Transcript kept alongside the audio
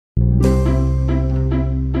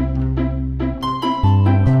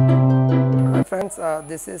friends,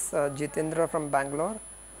 this is Jitendra from Bangalore.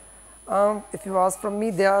 If you ask from me,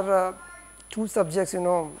 there are two subjects,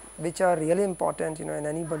 which are really important, in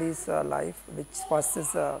anybody's life. Which first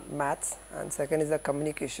is maths, and second is the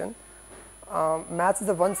communication. Maths is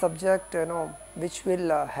the one subject, which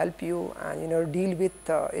will help you and deal with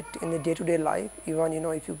it in the day-to-day life. Even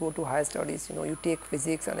if you go to higher studies, you take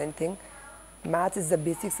physics and anything. Maths is the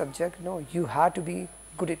basic subject. You have to be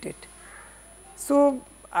good at it. So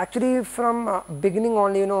actually from beginning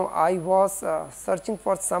only, I was searching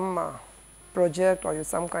for some project or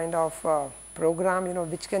some kind of program,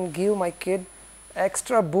 which can give my kid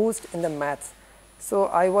extra boost in the maths. So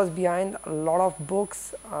I was behind a lot of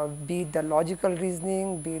books, be it the logical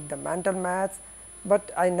reasoning, be it the mental maths,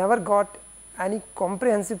 but I never got any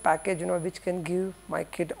comprehensive package, which can give my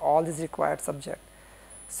kid all these required subject.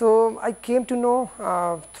 So I came to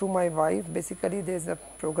know through my wife. Basically, there is a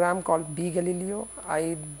program called beGalileo.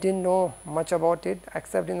 I didn't know much about it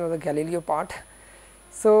except the Galileo part.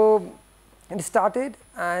 So it started,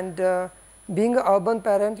 and being an urban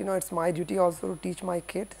parent, it's my duty also to teach my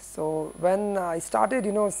kid. So when I started,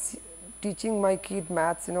 teaching my kid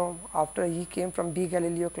maths, after he came from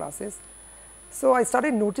beGalileo classes. So I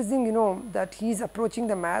started noticing, that he is approaching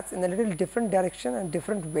the maths in a little different direction and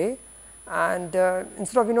different way. And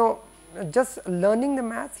instead of just learning the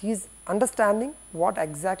maths, he is understanding what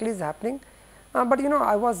exactly is happening. But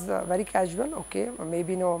I was very casual. Okay,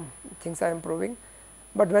 maybe things are improving.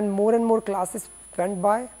 But when more and more classes went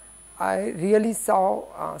by, I really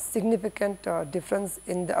saw a significant difference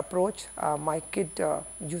in the approach my kid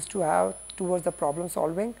used to have towards the problem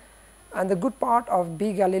solving. And the good part of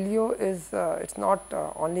beGalileo is it's not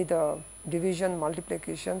only the division,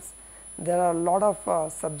 multiplications. There are a lot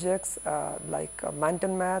of subjects like mental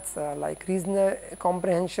maths, like reasoning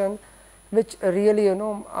comprehension, which really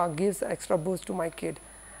gives extra boost to my kid.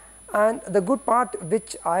 And the good part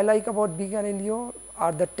which I like about beGalileo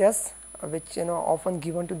are the tests which often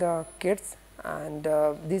given to the kids, and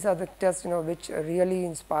these are the tests which really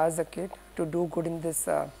inspires the kid to do good in this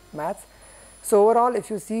maths. So overall,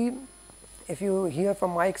 if you hear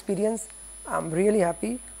from my experience, I'm really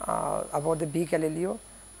happy about the beGalileo.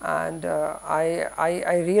 And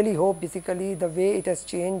I really hope basically the way it has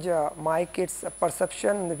changed my kids'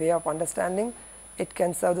 perception and the way of understanding, it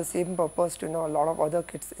can serve the same purpose to a lot of other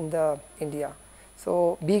kids in the India.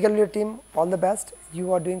 So beGalileo team, all the best.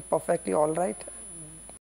 You are doing perfectly all right.